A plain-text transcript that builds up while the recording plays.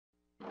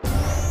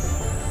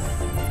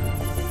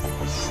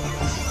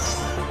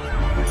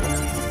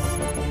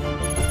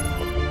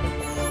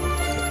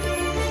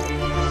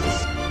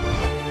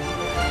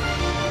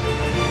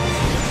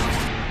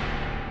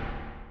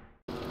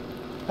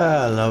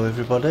Hello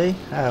everybody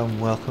and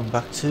welcome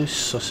back to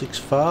Sussex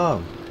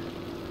Farm.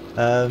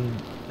 Now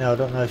I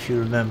don't know if you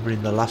remember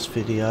in the last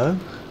video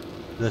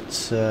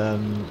that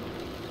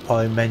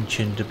I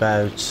mentioned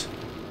about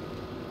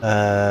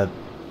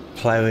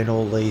ploughing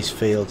all these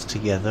fields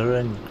together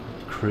and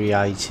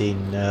creating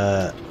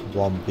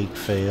one big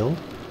field.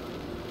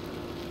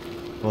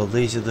 Well,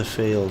 these are the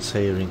fields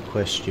here in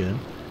question,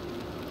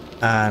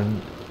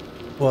 and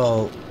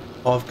well,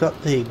 I've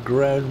got the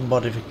ground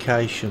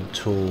modification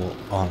tool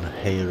on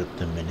here at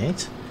the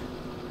minute,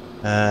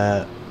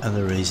 and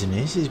the reason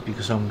is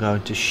because I'm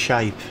going to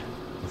shape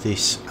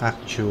this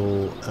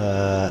actual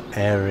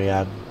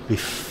area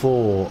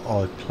before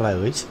I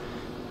plough it.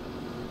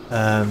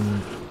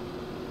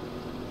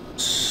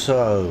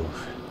 So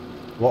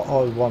what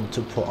I want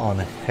to put on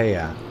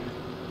here,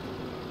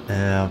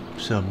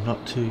 so I'm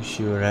not too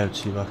sure how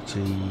to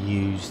actually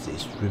use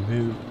this.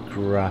 Remove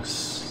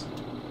grass.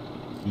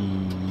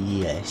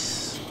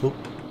 Yes. Oop.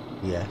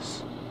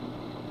 Yes.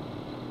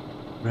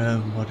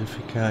 Ground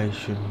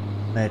modification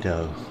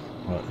meadow.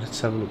 Right,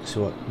 let's have a look,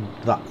 see what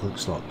that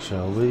looks like,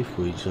 shall we? If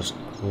we just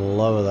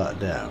lower that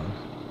down.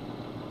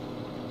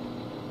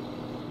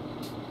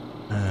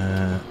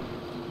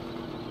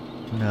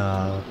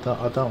 No,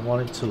 I don't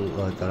want it to look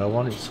like that. I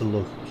want it to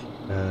look.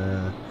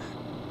 Right,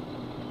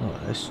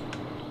 let's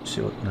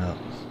see what now.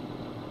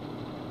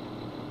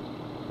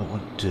 I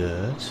want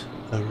dirt.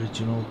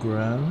 Original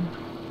ground.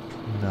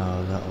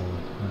 No, that'll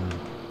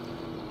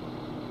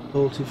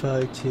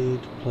cultivated,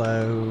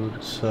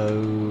 ploughed,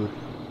 sowed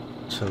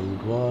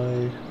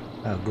wide.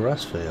 Oh,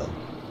 grass field.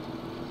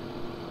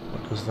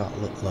 What does that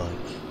look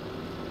like?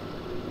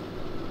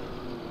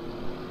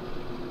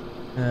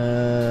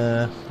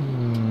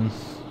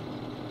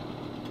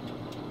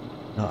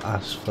 Not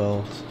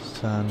asphalt,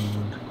 sand,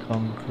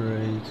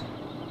 concrete,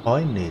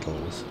 pine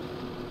needles.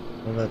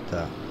 What about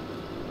that?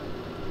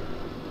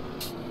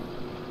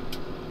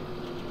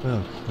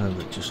 Oh, no,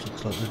 that just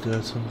looks like the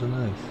dirt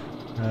underneath.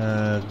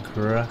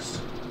 Grass.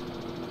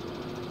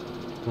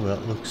 Oh,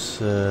 that looks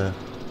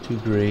too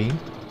green.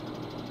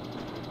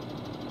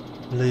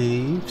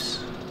 Leaves.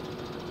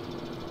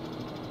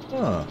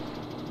 Oh,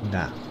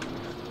 nah.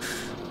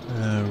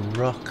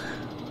 Rock.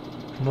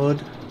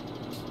 Mud.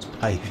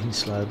 Paving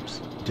slabs.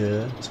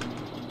 Dirt.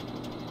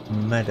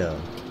 Meadow.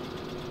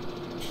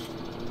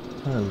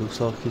 Oh, it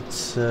looks like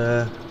it's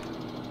a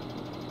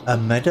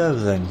meadow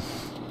then.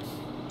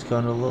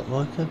 Going to look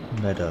like a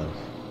meadow.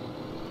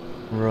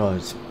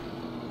 Right,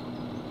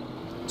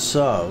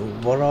 so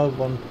what I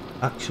want,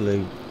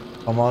 actually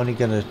I'm only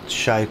going to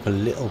shape a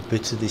little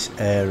bit of this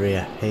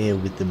area here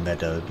with the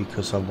meadow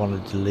because I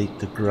want to delete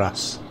the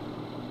grass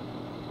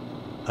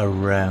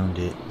around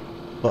it,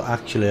 but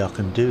actually I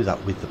can do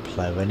that with the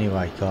plough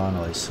anyway, can't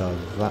I? So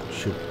that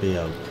should be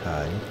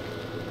okay.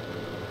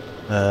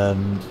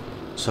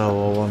 So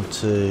I want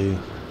to,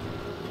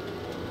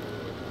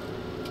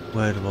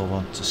 where do I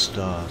want to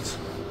start?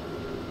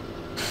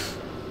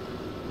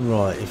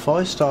 Right, if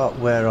I start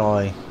where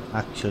I've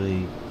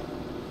actually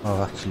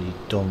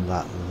done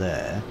that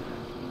there,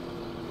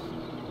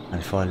 and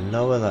if I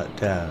lower that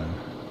down,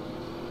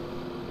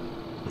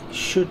 it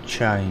should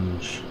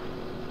change.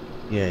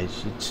 Yeah,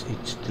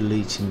 it's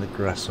deleting the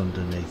grass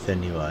underneath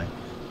anyway.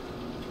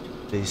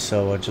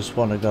 So I just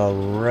want to go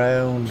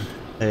around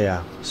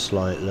here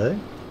slightly,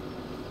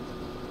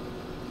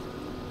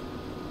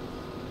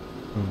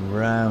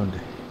 around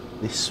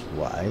this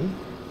way.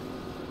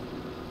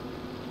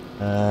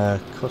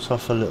 Cut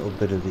off a little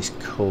bit of this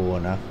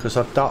corner because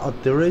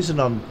the reason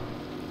I'm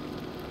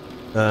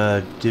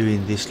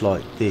doing this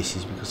like this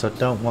is because I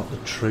don't want the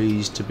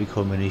trees to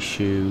become an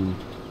issue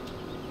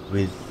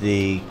with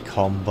the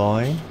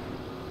combine,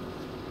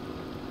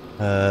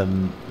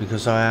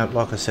 because I am,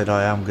 like I said,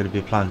 I am going to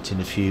be planting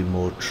a few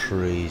more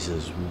trees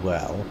as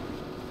well.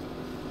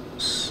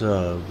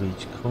 So we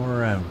come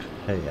around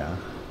here,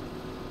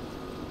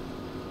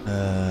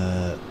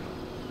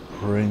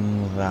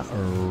 bring that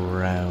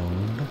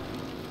around.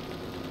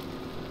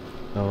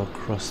 Go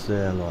across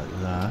there like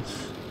that.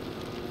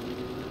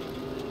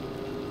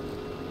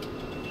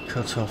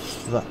 Cut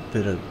off that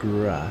bit of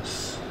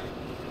grass.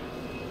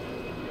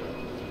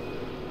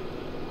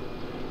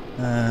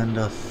 And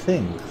I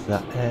think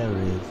that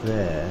area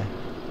there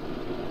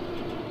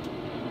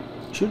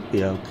should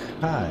be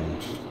okay.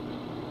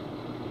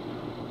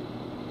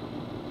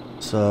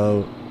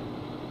 So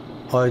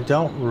I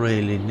don't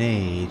really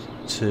need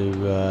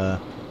to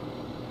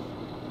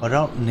I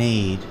don't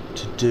need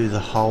to do the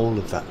whole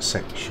of that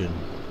section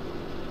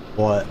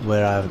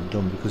where I haven't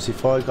done, because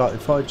if I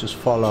just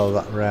follow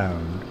that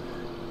round,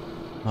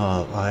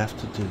 oh, I have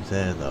to do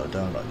there though,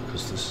 don't I?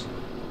 Because there's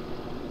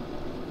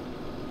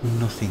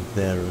nothing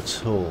there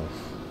at all.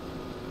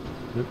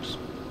 Oops.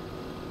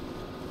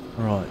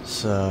 Right,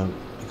 so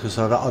because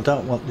I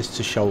don't want this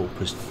to show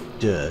up as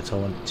dirt, I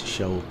want it to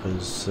show up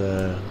as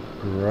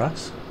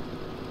grass.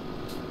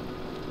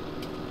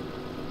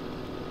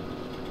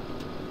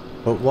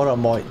 But what I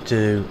might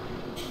do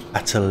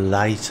at a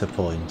later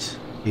point,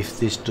 if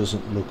this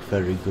doesn't look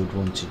very good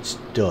once it's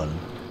done,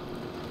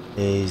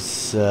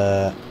 is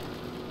I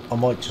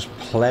might just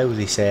plough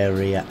this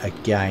area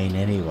again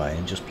anyway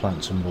and just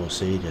plant some more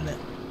seed in it.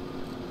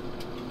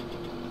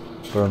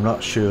 But I'm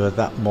not sure,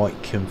 that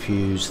might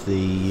confuse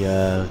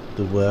the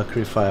worker.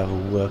 If I have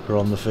a worker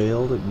on the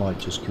field, it might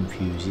just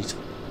confuse it.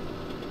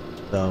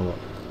 So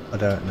I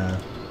don't know.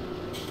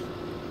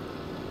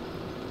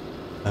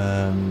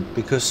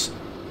 Because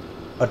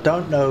I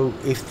don't know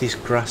if this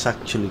grass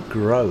actually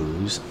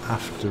grows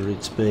after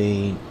it's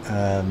been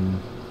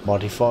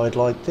modified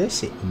like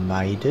this. It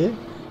may do,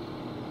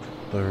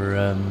 but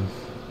I'm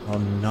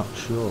not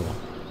sure.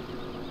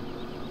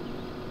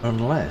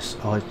 Unless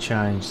I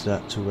change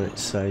that to where it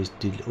says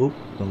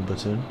wrong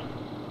button.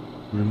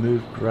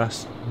 Remove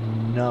grass,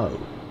 no.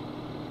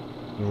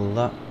 Will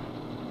that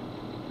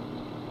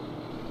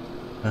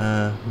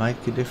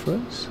make a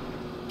difference?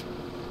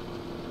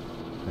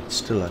 It's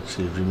still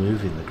actually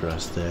removing the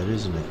grass there,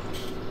 isn't it?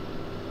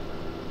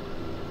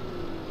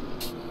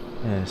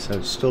 Yeah, so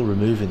it's still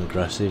removing the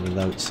grass even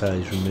though it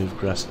says remove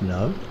grass,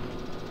 no.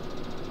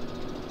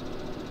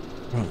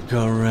 Right,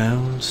 go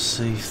around,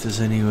 see if there's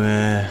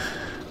anywhere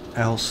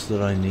else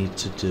that I need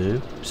to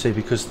do. See,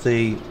 because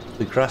the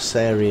grass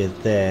area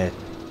there,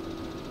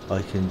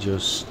 I can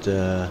just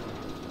I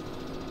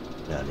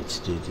need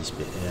to do this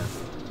bit here.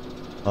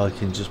 I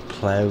can just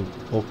plough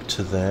up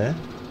to there.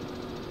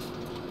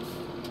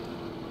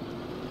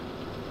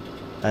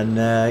 And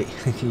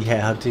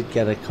yeah, I did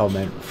get a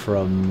comment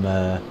from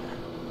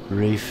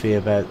Reefy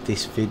about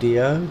this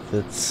video.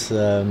 That's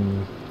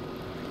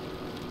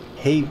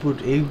he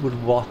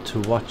would want to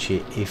watch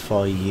it if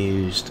I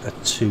used a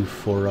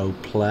 2-furrow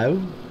plough.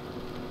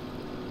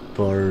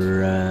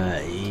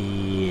 But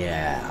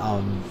yeah,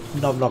 I'm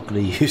not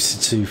going to use a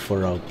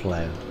 2-furrow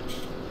plough.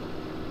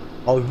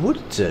 I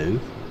would do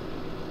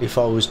if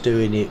I was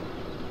doing it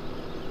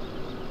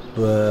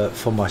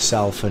for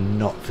myself and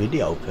not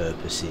video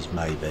purposes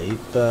maybe,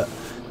 but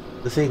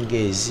the thing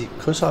is,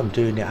 because I'm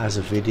doing it as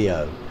a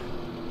video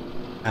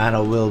and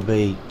I will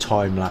be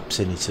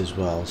time-lapsing it as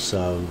well,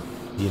 so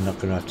you're not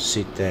going to have to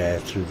sit there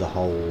through the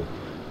whole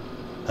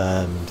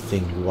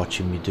thing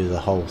watching me do the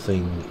whole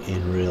thing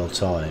in real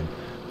time.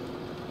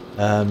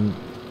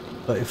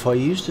 But if I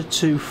used a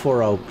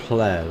 2-furrow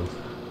plough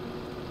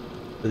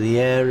for the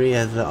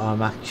area that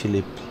I'm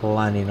actually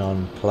planning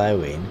on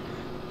ploughing,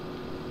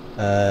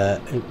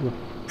 it would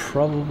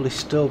probably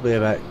still be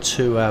about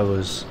 2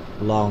 hours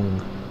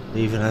long,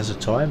 even as a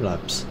time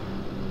lapse.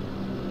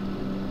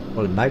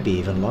 Well, it may be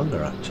even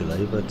longer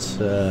actually, but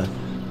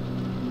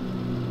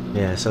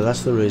yeah, so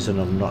that's the reason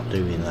I'm not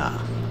doing that.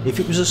 If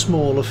it was a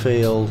smaller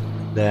field,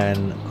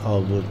 then I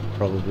would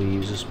probably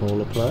use a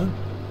smaller plough,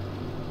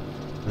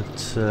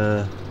 but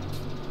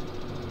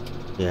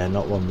yeah,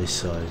 not one this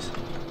size.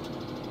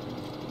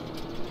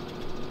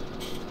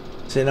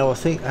 So now I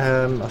think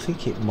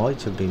it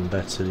might have been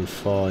better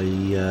if I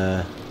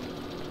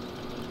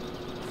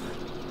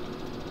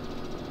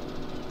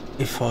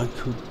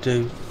could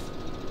do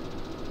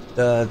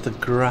the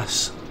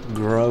grass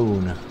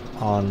grown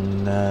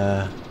on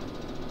the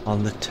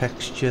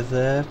texture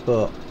there,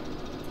 but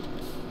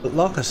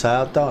like I say,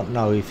 I don't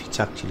know if it's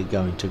actually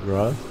going to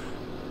grow.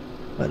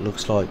 It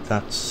looks like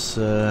that's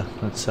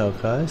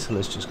okay. So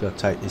let's just go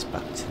take this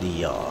back to the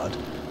yard.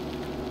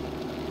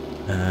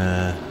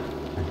 And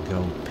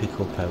go and pick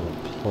up our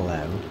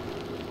plough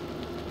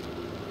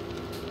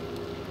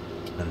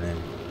and then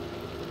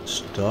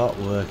start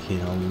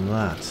working on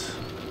that.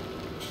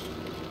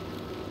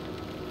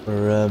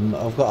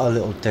 I've got a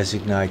little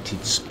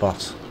designated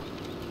spot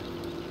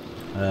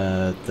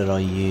that I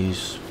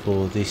use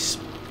for this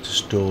to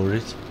store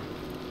it.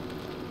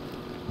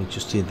 I'm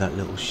just in that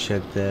little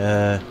shed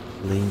there,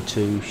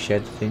 lean-to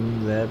shed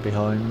thing there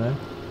behind me.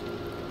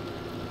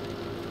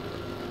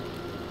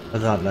 I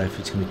don't know if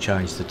it's going to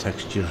change the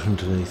texture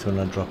underneath when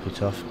I drop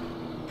it off.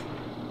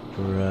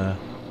 But,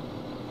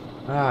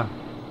 yeah,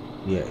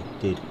 it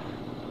did.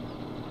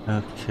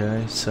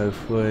 Okay, so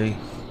if we...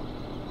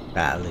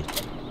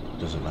 it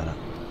doesn't matter.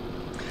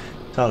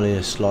 It's only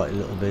a slight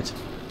little bit.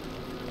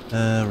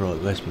 Right,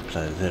 where's my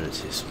plough? There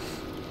it is.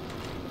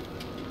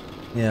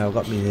 Yeah, I've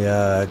got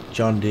my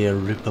John Deere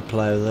Ripper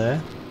plough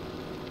there.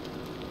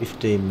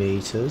 15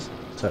 metres.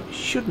 So it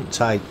shouldn't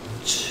take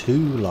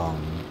too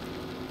long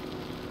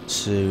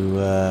to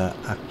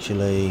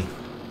actually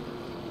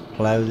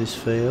plough this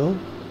field,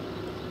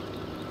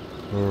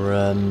 or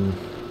I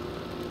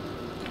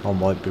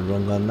might be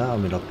wrong on that. I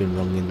mean, I've been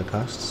wrong in the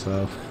past,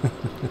 so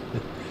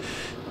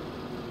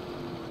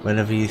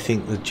whenever you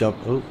think the job,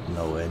 oh,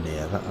 nowhere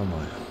near that am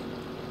I.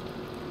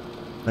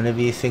 Whenever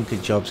you think a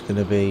job's going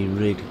to be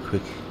really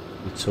quick,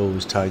 it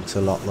always takes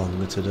a lot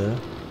longer to do.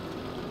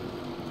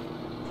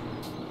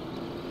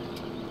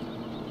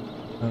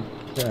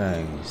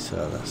 Okay,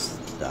 so that's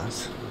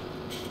that.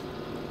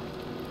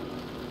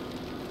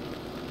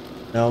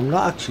 Now I'm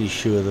not actually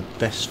sure the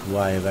best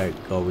way about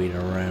going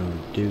around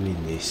doing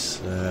this,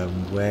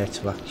 where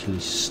to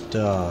actually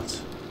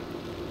start.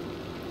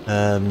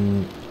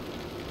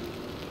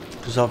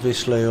 because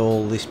obviously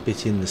all this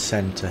bit in the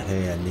centre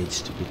here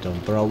needs to be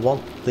done, but I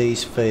want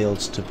these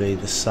fields to be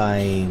the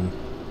same,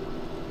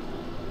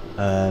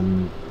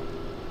 the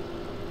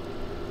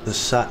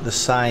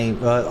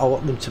same. I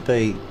want them to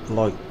be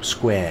like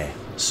square,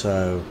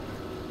 so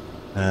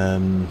I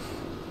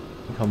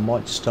think I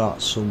might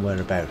start somewhere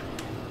about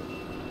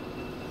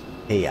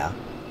here.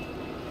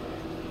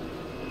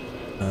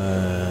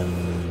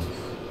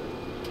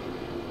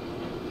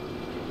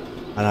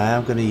 And I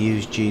am going to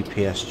use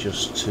GPS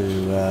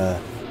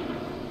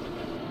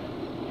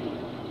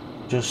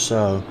just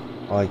so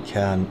I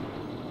can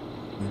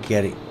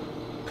get it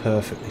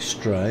perfectly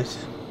straight.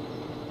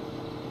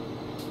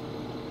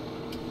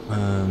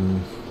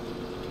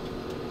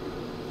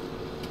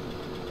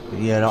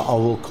 Yeah, I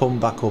will come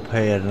back up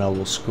here and I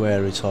will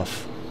square it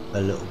off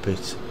a little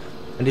bit.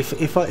 And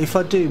if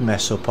I do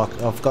mess up,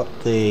 I've got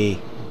the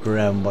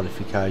ground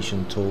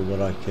modification tool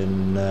that I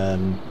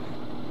can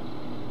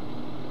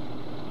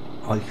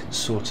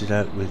sort it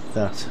out with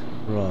that.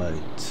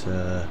 Right,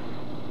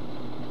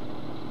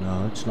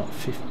 no, it's not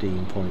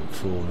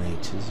 15.4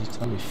 meters, it's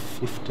only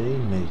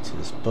 15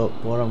 meters. But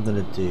what I'm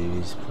going to do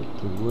is put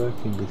the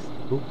working with,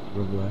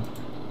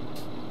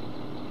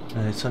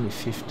 and it's only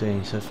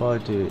 15, so if I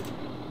do it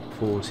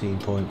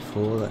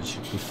 14.4, that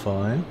should be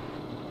fine.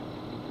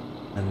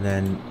 And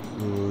then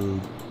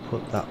we'll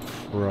put that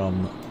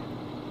from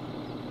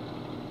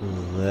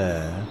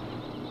there.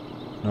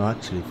 No,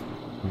 actually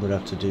I'm going to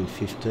have to do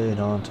 15,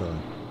 aren't I?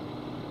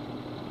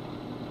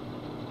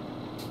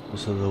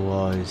 Because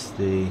otherwise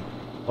if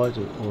I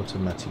do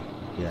automatic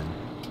again.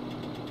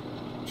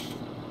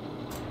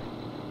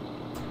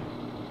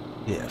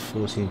 Yeah,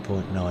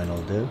 14.9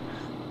 I'll do.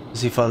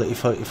 Because if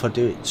I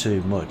do it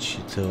too much,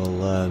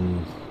 it'll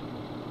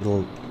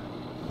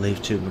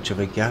leave too much of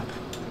a gap,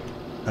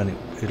 and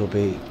it'll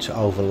be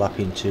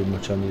overlapping too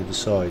much on the other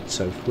side.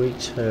 So if we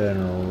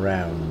turn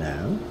around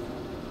now,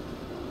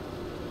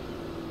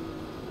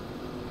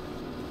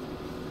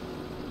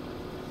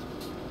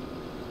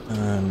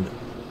 and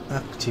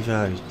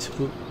activate,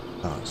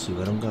 can't see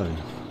where I'm going,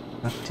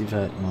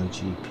 activate my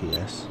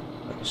GPS,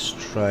 that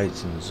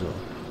straightens up.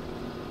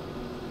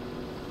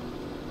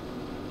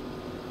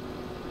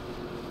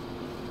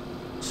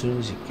 As soon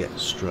as it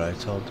gets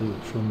straight, I'll do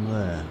it from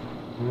there.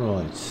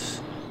 Right,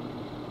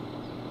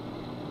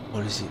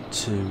 what is it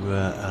to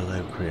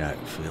allow create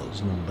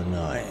fields? Number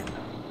 9.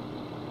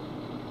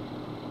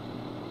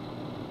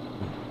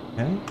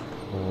 Okay,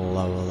 we'll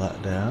lower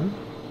that down.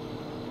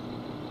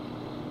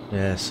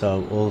 Yeah,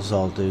 so all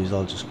I'll do is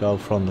I'll just go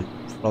from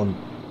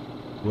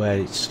where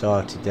it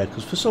started there,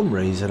 because for some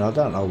reason, I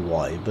don't know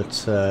why,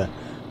 but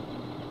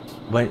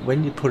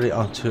when you put it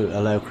onto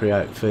allow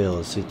create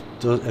fields, it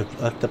does,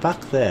 at the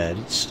back there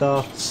it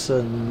starts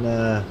and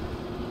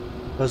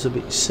goes a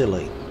bit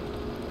silly,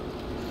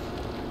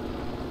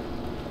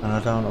 and I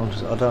don't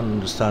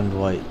understand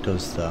why it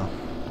does that.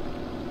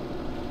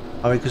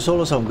 I mean, because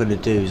all I'm going to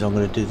do is I'm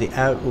going to do the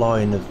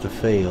outline of the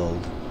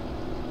field,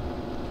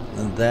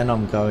 and then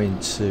I'm going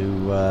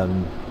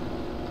to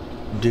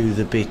do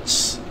the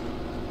bits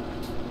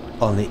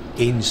on the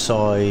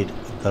inside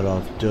that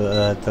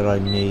that I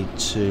need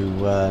to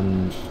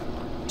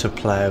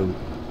plough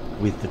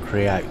with the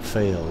create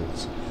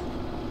fields,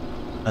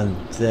 and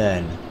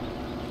then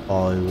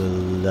I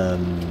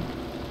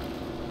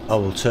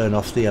will turn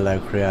off the allow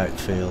create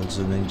fields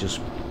and then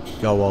just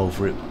go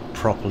over it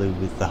properly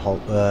with the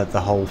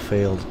whole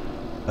field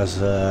as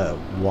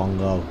one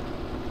go.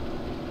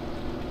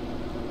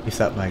 If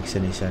that makes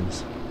any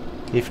sense.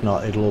 If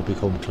not, it'll all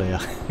become clear.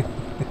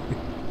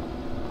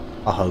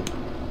 I hope.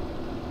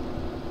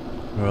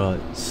 Right,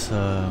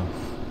 so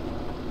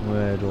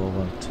where do I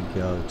want to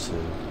go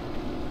to?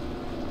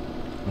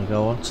 I'll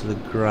go onto the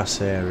grass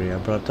area,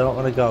 but I don't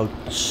want to go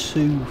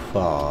too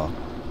far.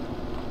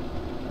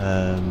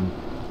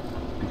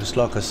 Because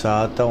like I said,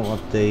 I don't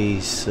want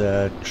these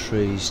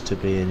trees to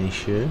be an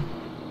issue.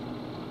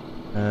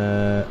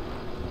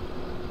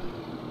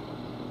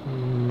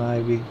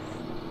 Maybe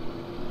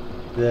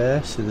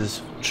there, so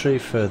there's a tree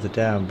further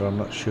down, but I'm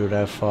not sure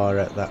how far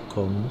out that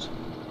comes.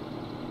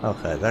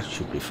 Okay, that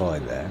should be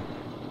fine there.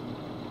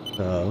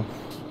 So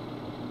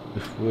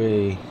if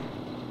we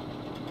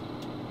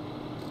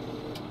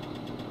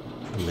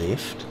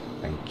lift,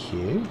 thank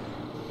you,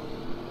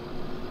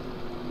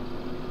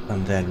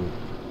 and then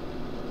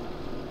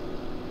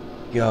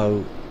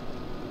go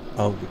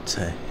over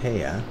to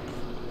here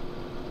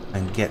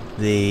and get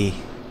the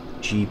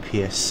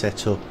GPS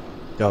set up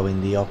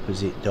going the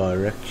opposite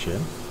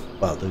direction,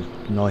 well, the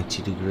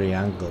 90-degree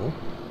angle.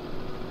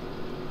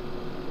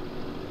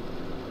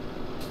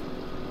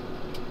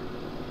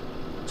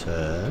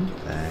 Turn,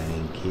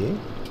 thank you.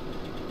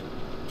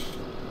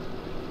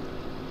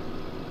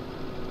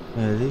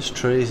 These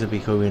trees are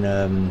becoming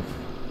a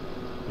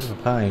bit of a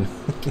pain.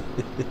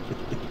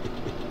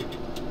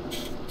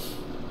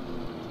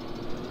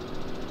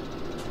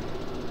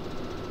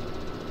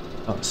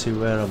 Can't see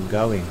where I'm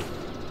going.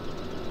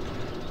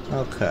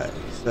 Okay,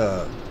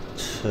 so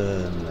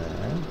turn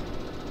there.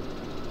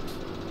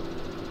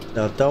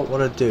 Now I don't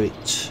want to do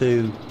it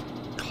too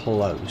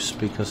close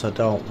because I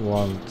don't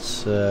want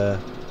it to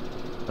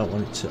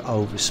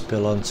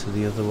overspill onto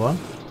the other one.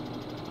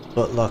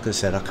 But like I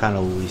said, I can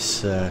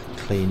always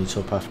clean it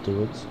up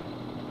afterwards.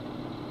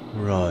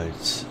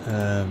 Right,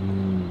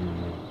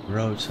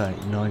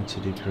 rotate 90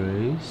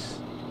 degrees.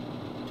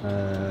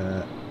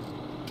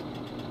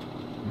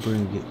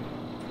 Bring it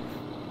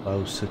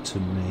closer to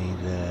me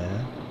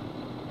there.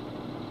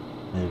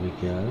 There we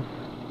go.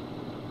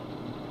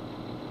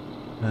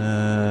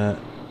 I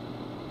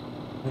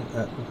think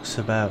that looks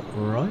about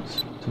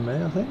right to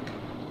me, I think.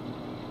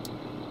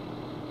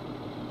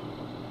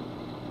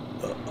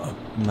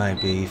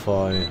 Maybe if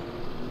I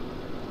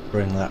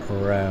bring that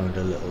around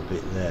a little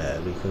bit there,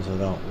 because I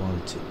don't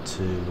want it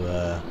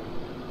to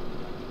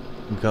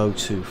go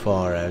too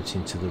far out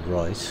into the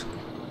right.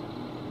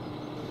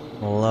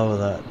 I'll lower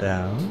that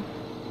down.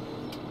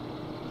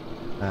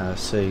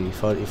 See,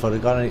 if I'd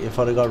have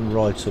gone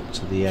right up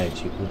to the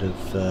edge, it would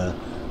have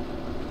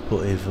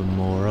put even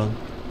more on.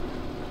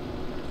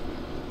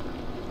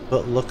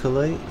 But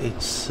luckily,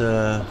 it's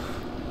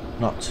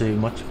not too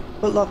much.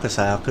 But like I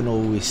say, I can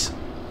always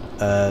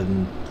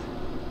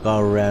go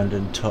around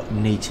and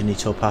neaten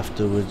it up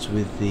afterwards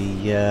with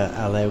the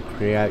allow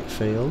create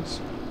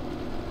fields.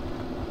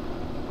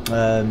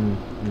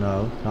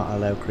 No, not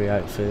allow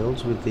create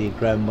fields, with the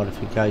ground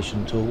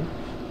modification tool.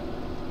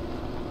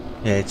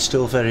 Yeah, it's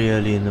still very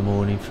early in the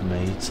morning for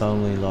me. It's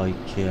only like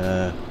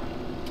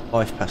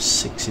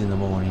 6:05 in the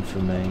morning for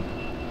me.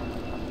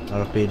 And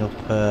I've been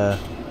up a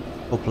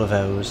couple of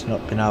hours,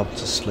 not been able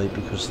to sleep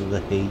because of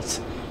the heat.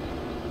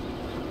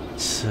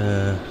 It's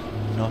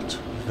not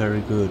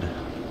very good.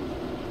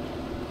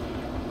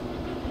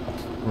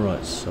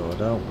 Right, so I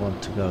don't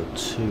want to go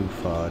too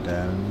far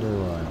down,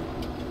 do I?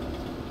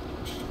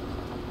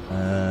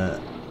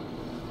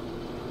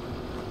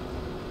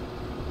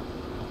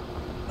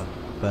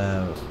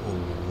 About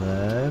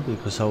there,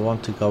 because I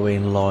want to go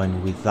in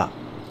line with that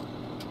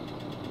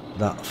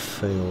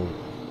field,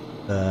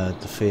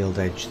 the field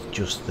edge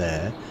just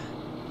there.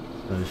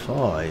 So if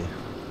I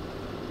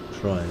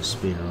try and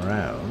spin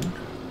around,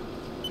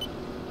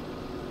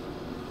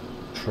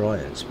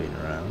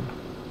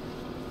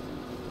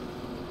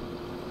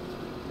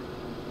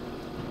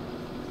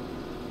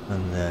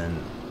 and then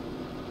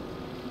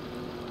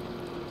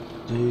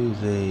do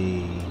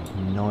the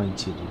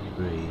 90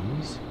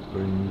 degrees,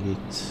 bring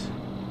it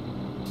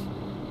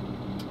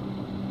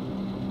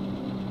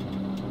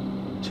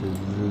to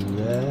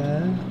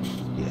there.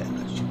 Yeah,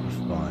 that should be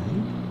fine.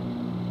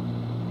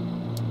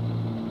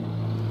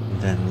 And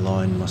then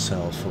line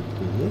myself up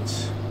with it.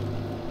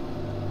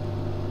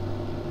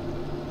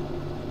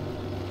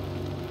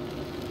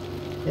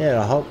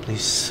 Yeah, I hope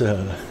this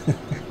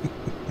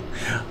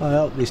I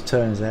hope this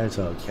turns out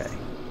okay.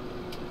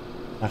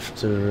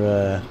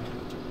 After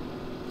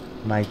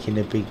making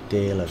a big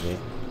deal of it.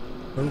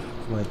 Oh,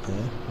 wait there.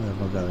 Where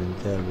am I going?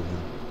 There we go.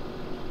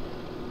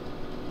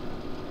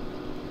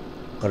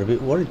 Got a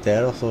bit worried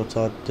there. I thought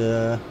I'd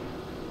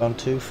gone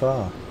too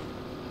far.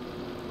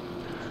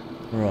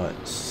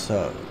 Right,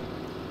 so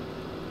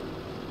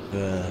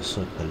burst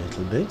up a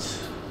little bit.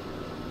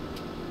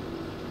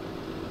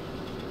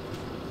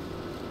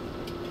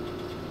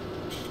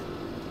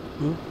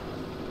 Ooh.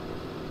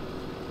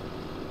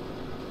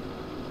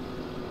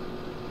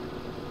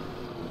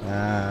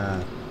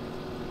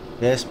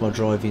 Yes, my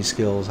driving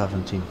skills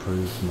haven't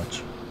improved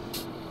much,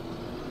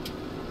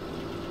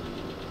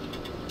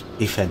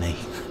 if any.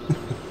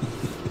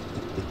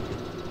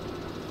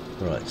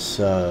 Right,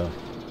 so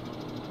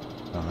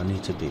I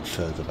need to be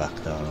further back,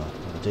 don't I?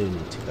 I do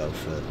need to go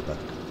further back.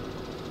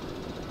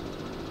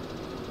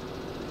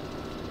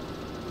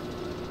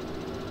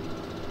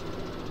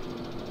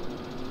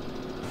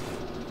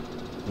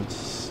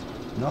 It's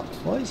not.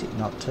 Why is it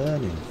not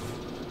turning?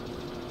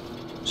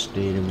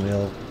 Steering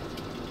wheel.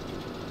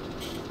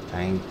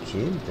 Thank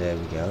you. There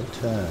we go.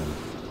 Turn.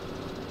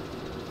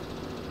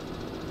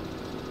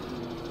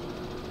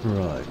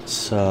 Right.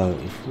 So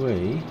if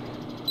we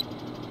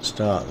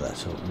start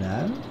that up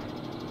now.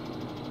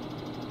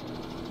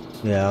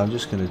 Yeah, I'm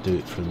just going to do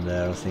it from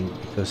there, I think,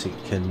 because it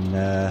can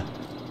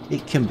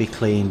be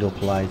cleaned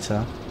up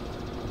later.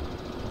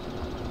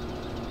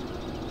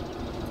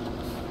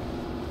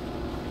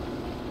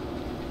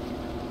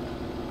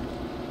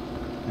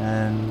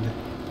 And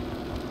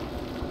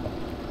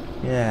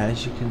yeah,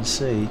 as you can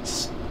see,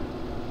 it's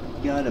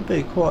quite a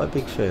big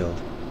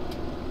field.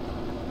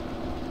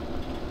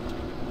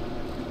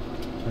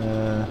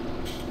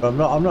 I'm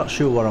not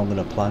sure what I'm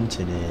going to plant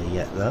in here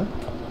yet, though.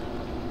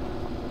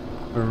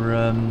 Or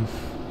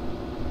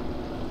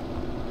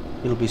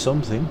it'll be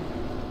something.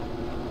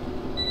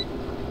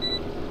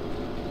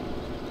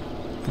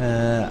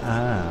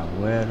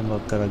 Where am I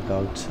going to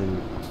go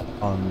to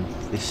on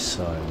this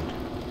side?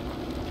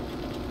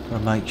 I'll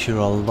make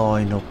sure I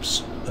line up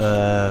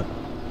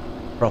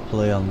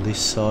properly on this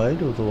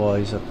side,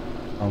 otherwise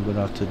I'm going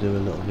to have to do a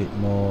little bit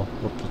more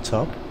up the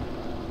top.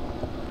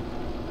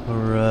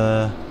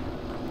 Or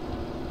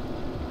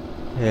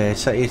yeah,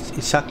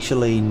 it's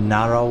actually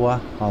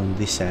narrower on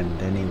this end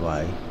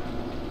anyway,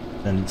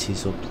 than it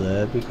is up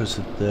there because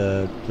of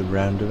the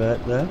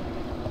roundabout there.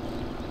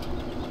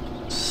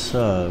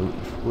 So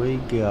if we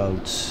go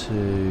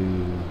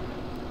to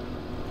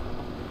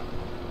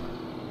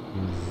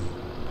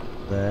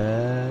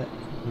there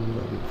a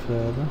little bit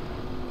further,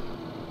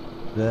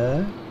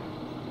 there,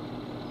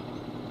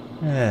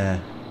 yeah,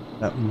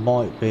 that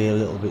might be a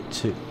little bit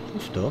too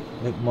lift up.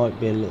 It might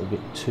be a little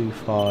bit too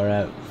far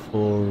out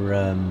for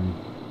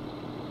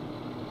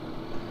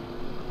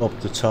up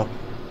the top.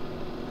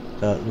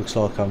 So it looks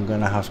like I'm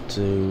gonna have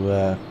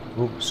to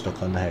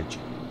stuck on the hedge.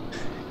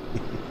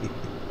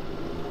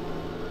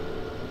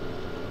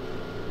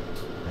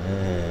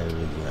 There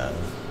we go.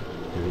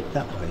 Do it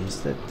that way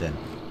instead then.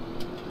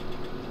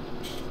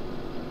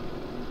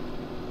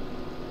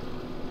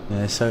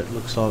 Yeah, so it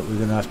looks like we're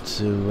gonna have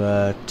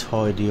to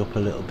tidy up a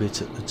little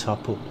bit at the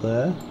top up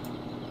there.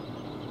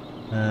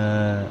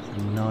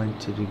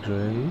 90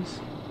 degrees.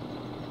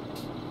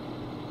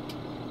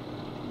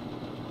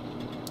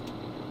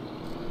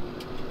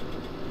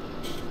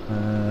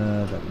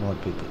 That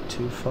might be a bit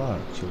too far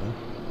actually.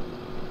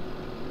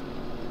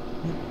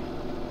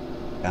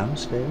 Damn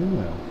steering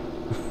wheel.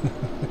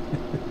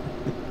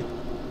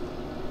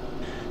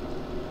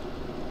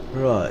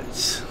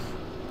 Right.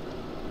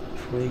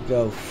 If we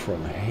go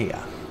from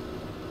here,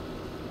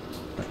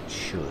 that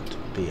should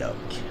be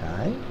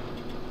okay.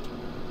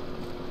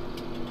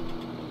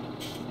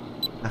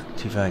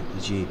 Activate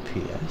the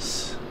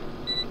GPS.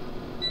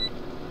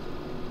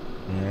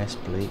 Yes,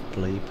 bleep,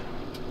 bleep.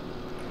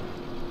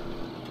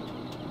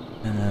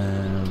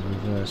 And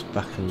reverse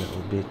back a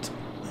little bit,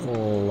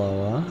 all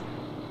lower.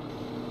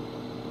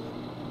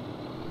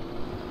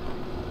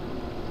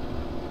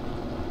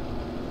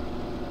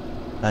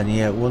 And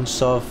yeah,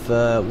 once I've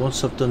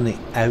done the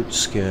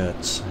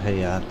outskirts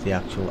here, the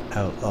actual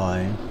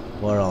outline,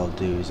 what I'll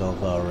do is I'll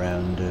go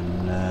around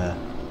and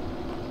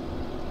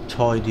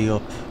tidy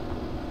up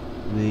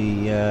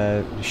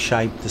the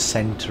shape, the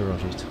centre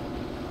of it.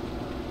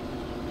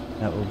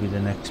 That will be the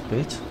next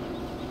bit.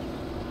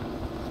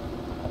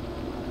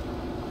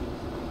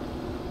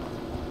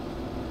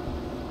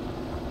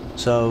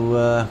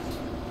 So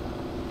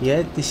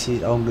yeah, this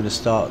is, I'm going to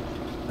start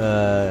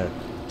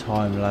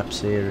time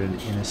lapse here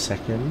in a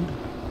second.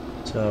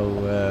 So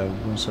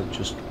once I've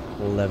just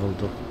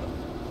leveled up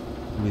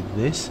with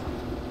this,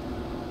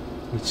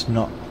 it's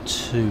not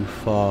too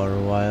far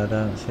away, I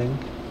don't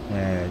think.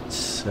 Yeah,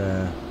 it's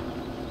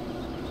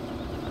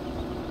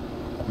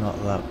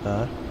not that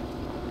bad.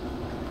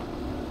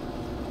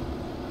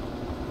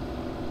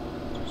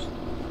 Just,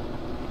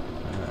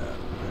 there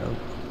we go.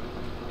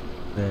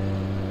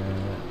 There,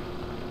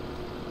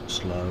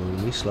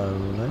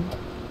 slowly.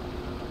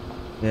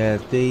 Yeah,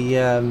 the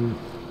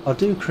I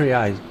do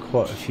create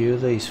quite a few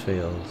of these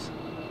fields.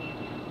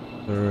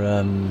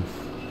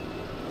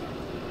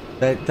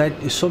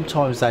 They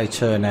sometimes they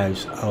turn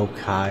out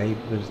okay,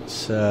 but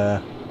it's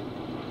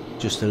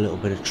just a little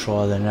bit of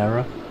trial and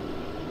error.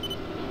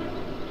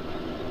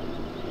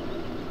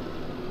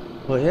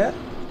 But yeah,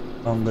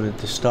 I'm going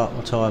to start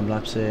my time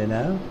lapse here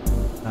now,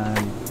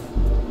 and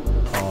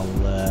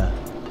I'll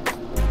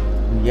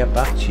get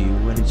back to you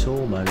when it's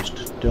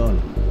almost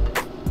done.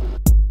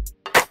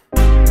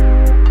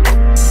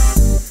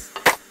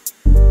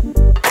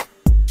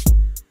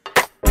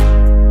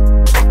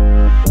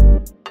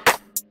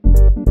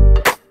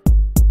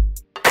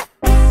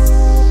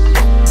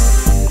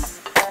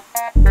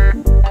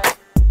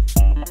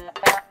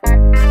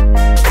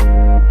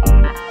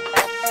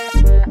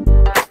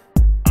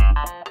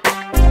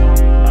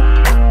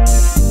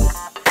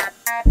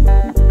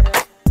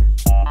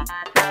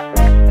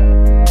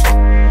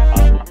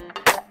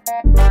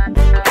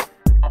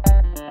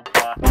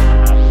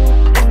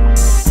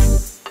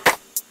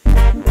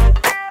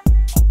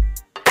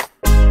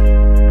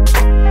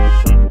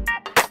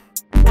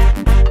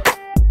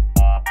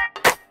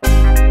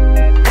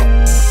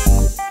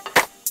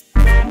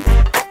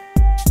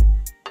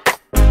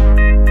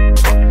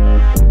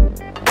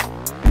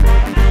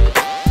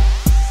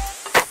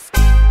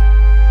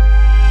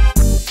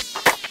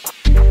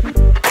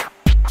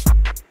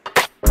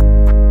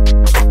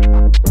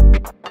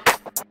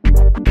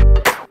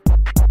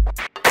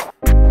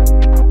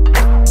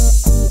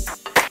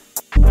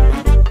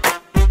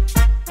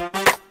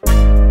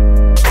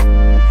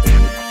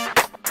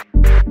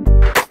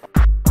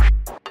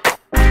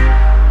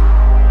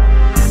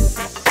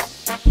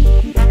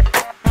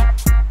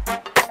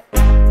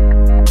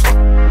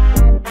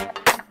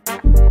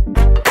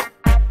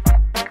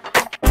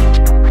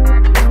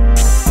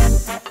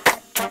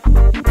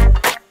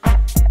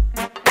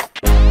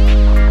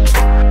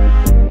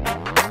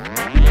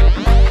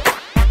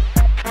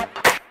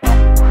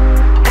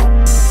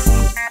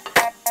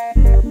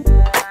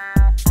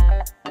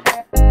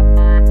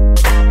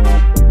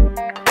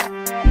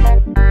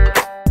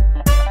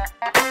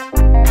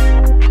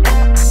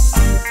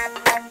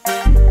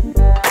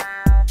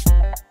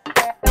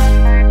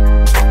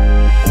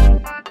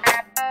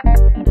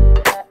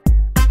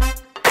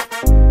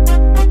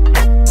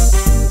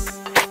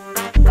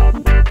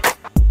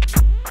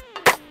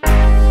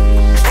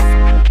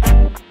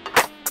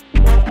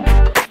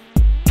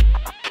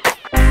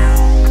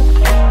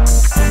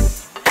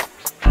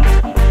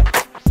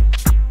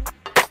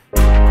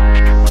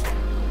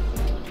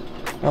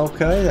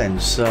 Okay then,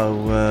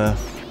 so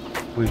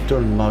we've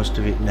done most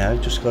of it now.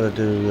 Just got to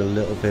do a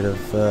little bit of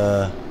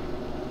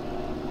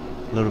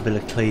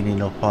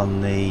cleaning up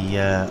on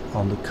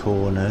the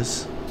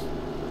corners.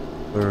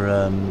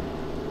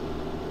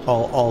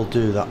 I'll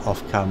do that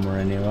off camera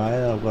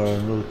anyway. I've got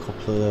another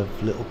couple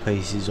of little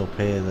pieces up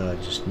here that I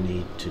just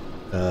need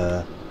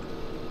to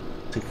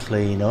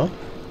clean up,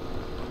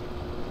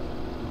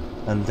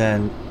 and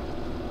then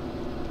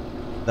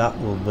that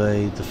will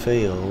be the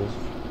field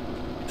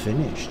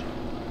finished.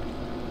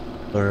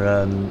 But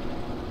I'm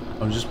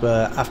just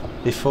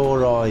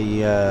before I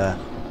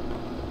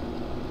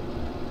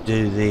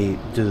do the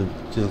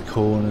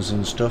corners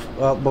and stuff.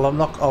 Well, I'm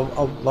not.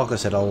 Like I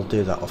said, I'll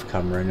do that off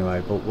camera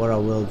anyway. But what I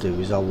will do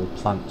is I will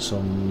plant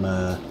some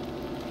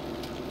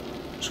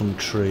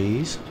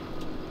trees.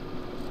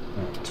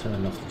 I'll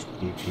turn off this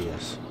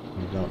GPS.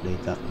 We don't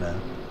need that now.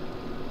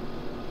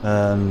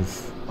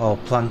 I'll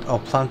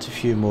plant a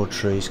few more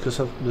trees because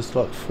there's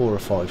like 4 or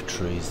 5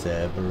 trees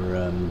there. But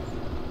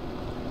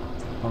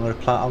I'm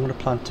gonna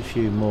plant a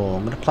few more.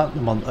 I'm gonna plant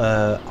them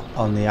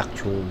on the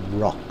actual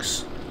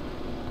rocks.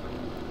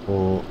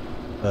 Or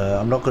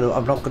I'm not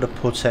gonna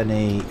put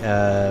any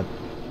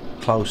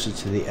closer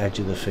to the edge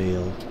of the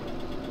field.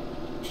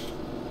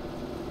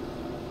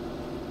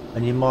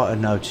 And you might have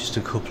noticed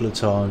a couple of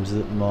times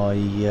that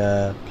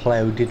my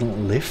plow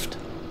didn't lift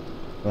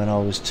when I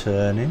was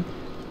turning,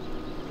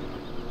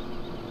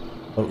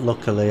 but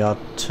luckily I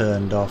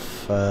turned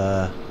off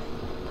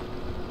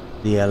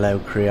the allow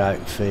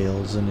create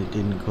fields and it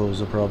didn't cause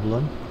a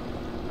problem.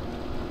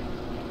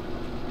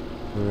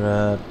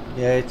 But,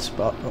 yeah,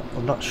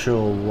 I'm not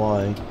sure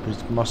why,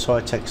 because my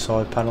Cytec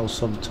side panel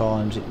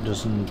sometimes it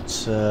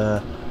doesn't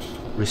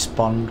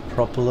respond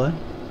properly,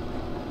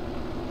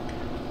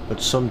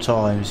 but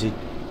sometimes it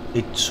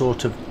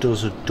sort of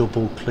does a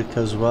double click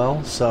as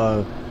well.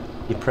 So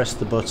you press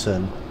the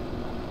button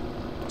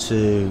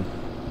to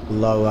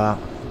lower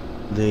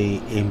the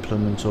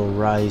implement or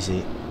raise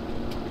it,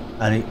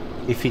 and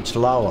if it's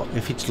low,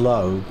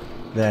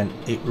 then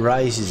it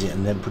raises it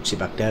and then puts it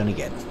back down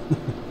again.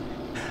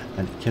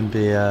 And it can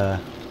be a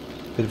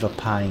bit of a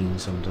pain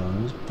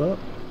sometimes, but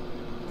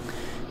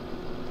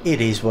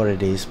it is what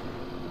it is.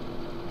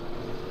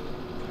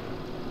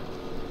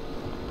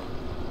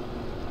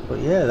 But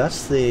yeah,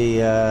 that's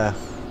the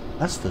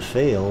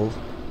field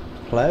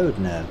ploughed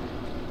now.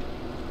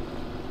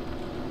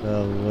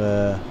 So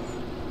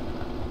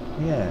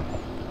yeah,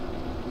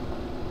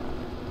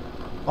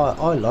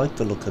 I like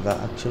the look of that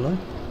actually.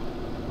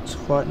 It's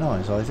quite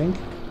nice, I think.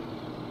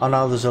 I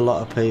know there's a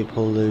lot of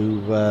people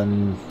who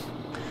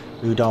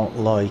don't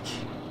like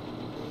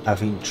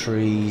having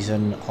trees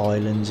and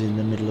islands in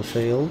the middle of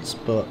fields,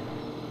 but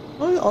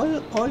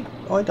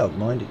I don't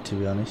mind it, to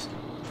be honest.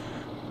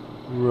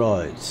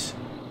 Right,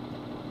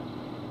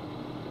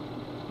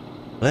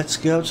 let's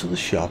go to the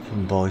shop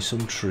and buy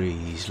some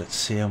trees. Let's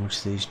see how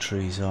much these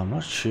trees are. I'm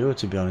not sure,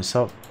 to be honest.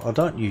 I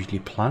don't usually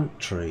plant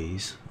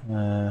trees.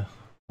 Are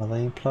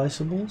they in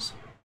placeables?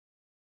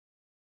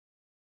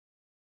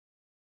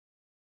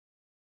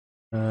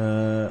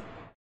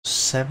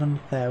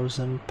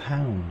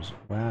 £7,000.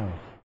 Wow.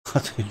 I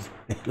didn't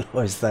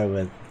realise they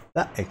were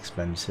that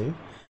expensive.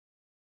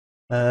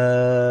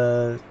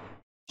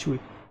 Should we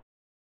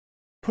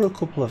put a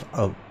couple of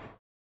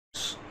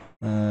oaks?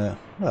 Well,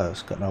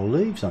 it's got no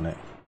leaves on it.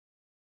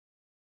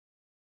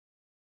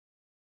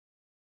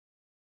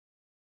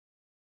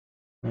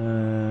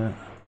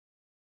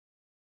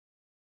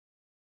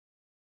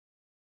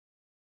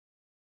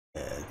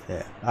 Yeah,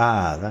 there.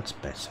 Ah, that's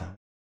better.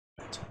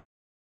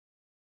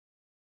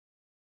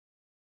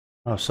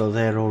 Oh, so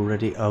they're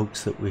already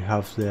oaks that we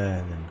have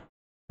there then.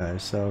 Okay,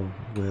 so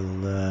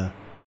we'll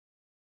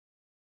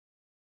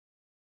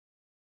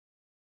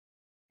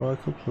try a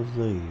couple of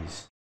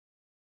these.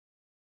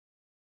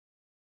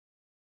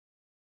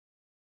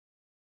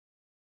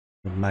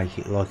 And make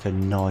it like a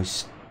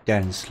nice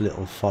dense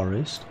little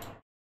forest.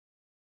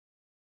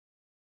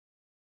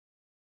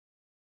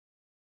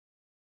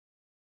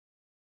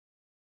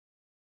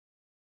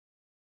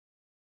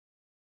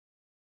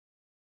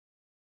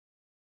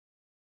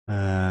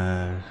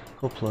 A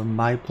couple of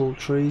maple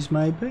trees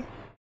maybe.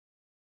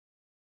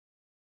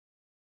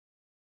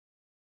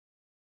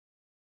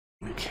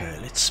 Okay,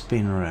 let's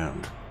spin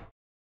around.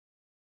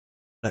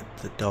 Let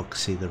the dog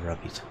see the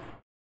rabbit.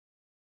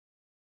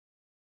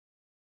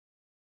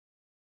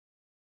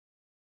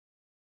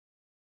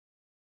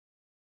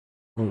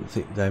 I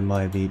think they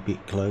might be a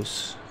bit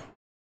close.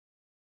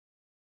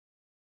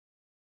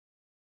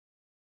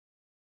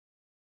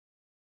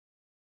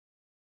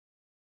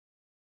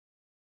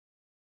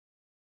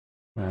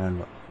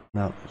 And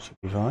no, it should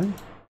be fine.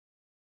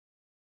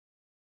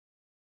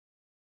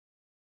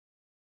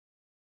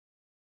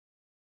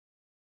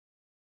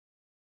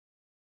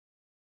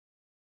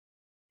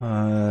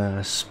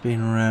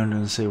 Spin around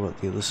and see what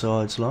the other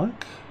side's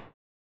like.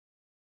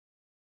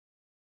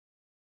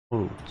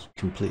 Oh, it's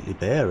completely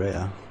bare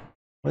here.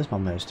 Where's my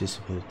mouse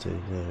disappeared to?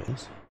 There it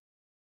is.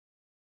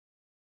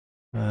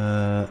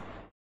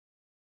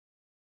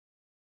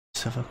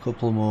 Let's have a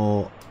couple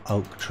more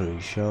oak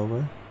trees, shall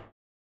we?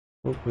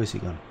 Oh, where's he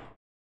gone?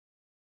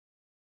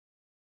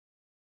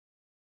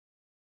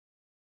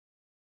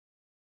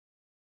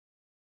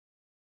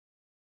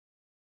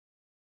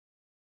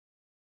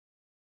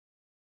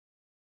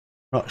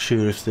 Not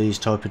sure if these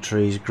type of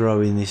trees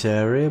grow in this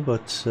area,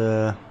 but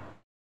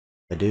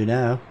they do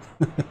now.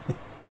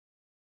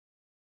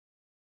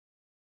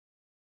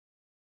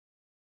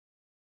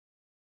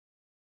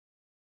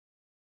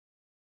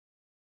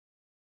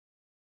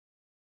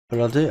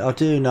 But I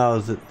do know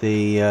that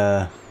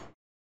the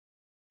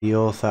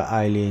author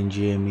Alien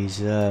Jim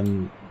is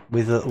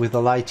with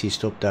the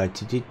latest update.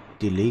 He did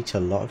delete a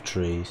lot of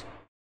trees.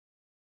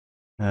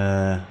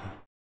 But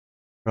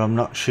I'm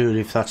not sure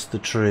if that's the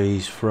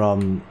trees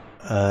from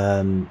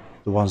the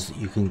ones that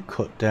you can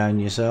cut down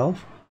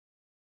yourself.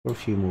 Or a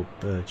few more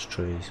birch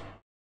trees.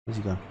 Where's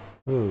he gone?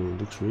 Oh,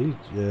 looks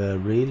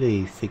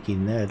really thick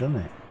in there, doesn't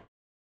it?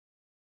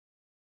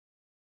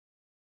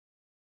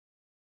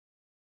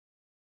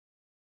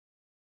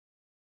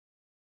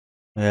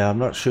 Yeah, I'm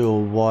not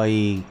sure why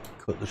he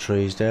cut the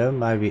trees down.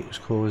 Maybe it was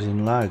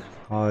causing lag.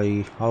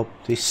 I hope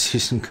this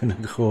isn't going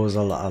to cause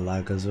a lot of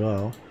lag as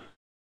well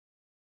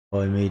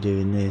by me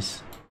doing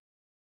this.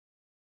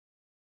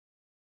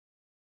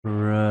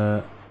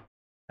 Right,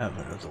 have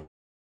another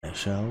one,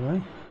 shall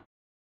we?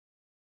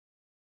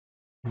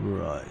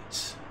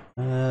 Right.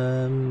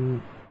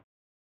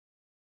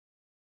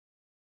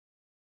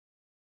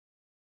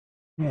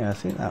 Yeah, I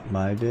think that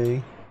may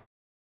be.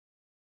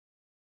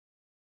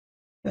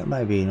 That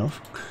may be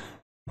enough.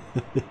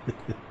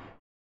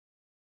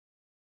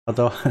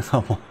 Although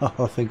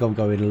I think I'm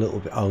going a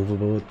little bit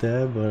overboard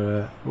there,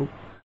 but oh,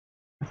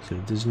 actually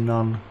there's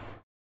none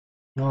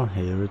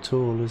here at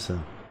all, is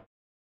there?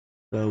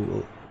 So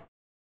we'll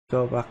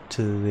go back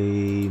to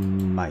the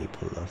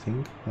maple, I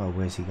think. Oh,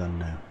 where's he gone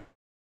now?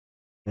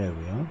 There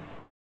we are.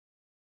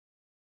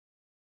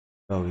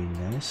 Go in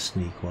there,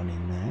 sneak one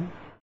in there.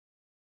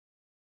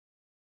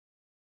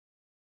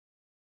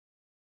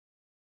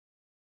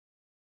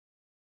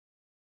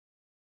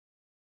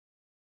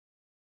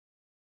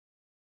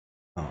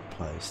 Can't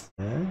place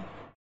there.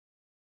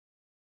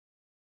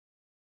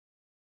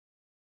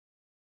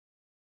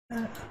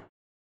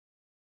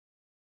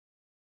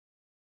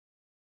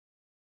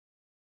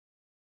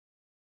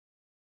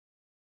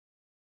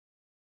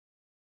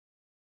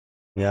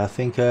 Yeah, I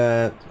think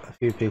a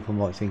few people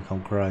might think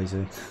I'm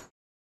crazy.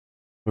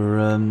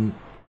 But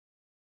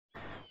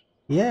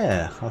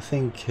yeah, I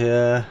think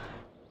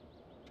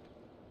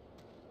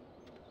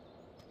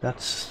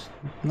that's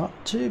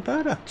not too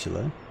bad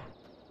actually.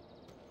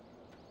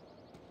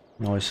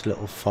 Nice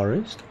little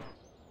forest.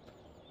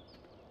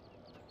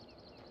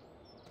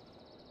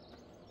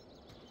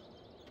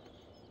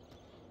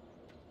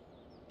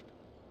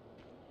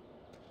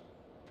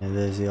 And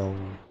there's the old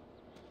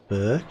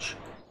birch,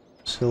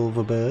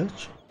 silver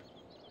birch.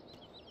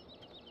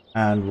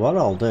 And what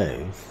I'll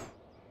do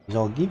is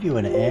I'll give you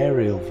an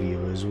aerial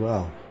view as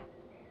well.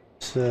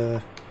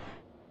 So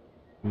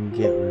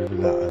get rid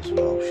of that as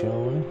well,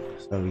 shall we?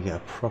 So we get a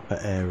proper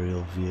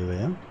aerial view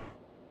here.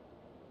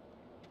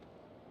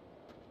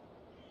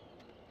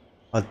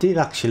 I did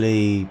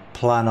actually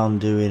plan on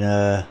doing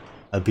a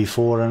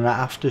before and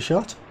after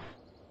shot,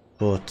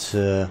 but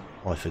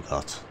I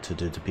forgot to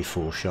do the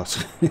before shot.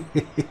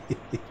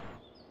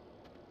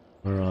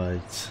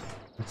 Right,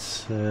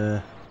 let's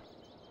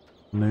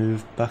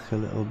move back a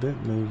little bit,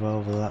 move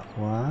over that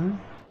way.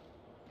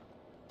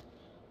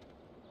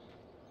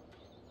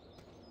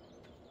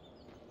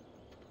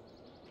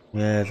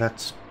 Yeah,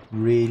 that's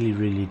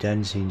really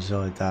dense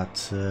inside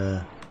that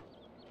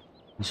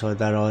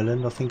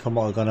island. I think I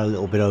might have gone a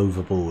little bit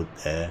overboard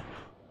there.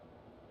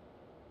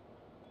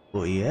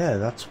 But yeah,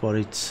 that's what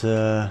it's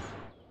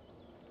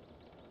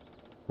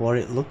what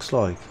it looks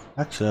like.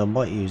 Actually, I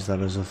might use that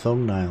as a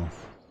thumbnail.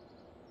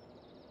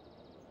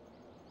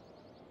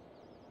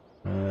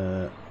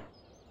 I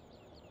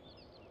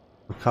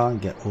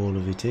can't get all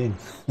of it in.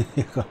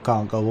 I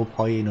can't go up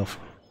high enough.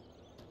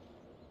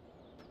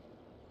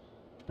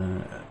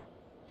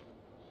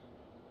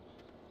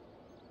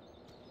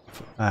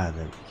 There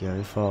we go.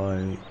 If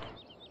I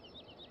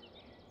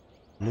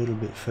a little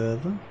bit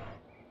further,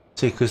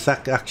 see, because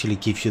that actually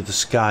gives you the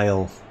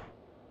scale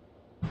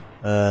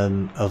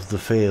of the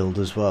field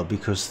as well,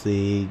 because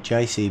the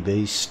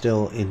JCB is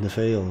still in the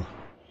field,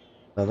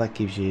 so that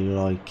gives you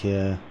like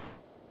a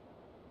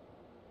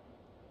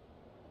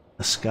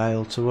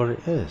scale to what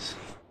it is.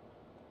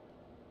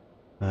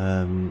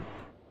 Oh,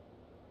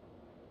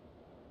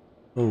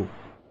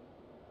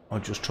 I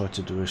just tried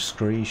to do a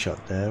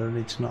screenshot there and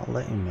it's not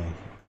letting me.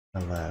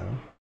 Allow.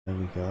 There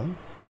we go.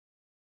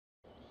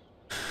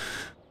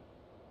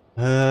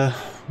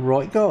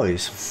 Right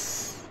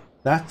guys,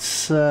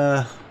 that's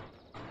ooh,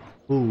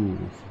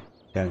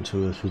 down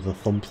to earth with a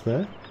thump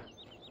there.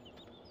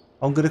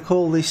 I'm gonna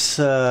call this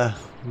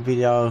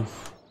video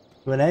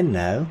to an end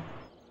now.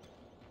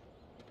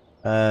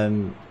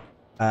 And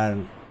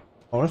I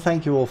want to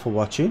thank you all for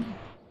watching,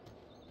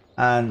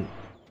 and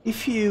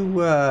if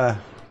you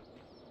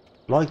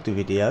liked the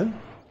video,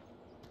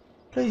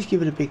 please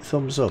give it a big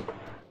thumbs up.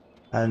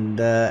 And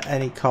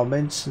any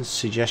comments and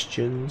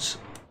suggestions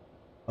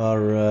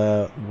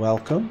are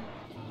welcome.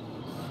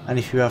 And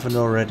if you haven't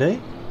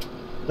already,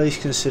 please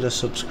consider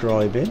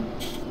subscribing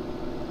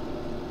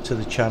to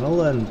the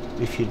channel, and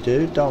if you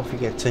do, don't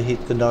forget to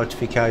hit the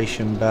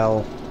notification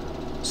bell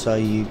so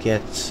you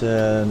get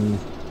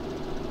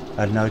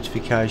a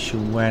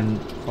notification when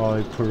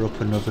I put up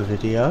another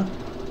video.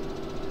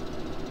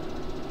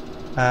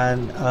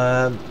 And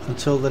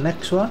until the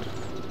next one,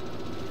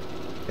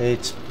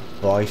 it's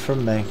bye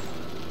from me.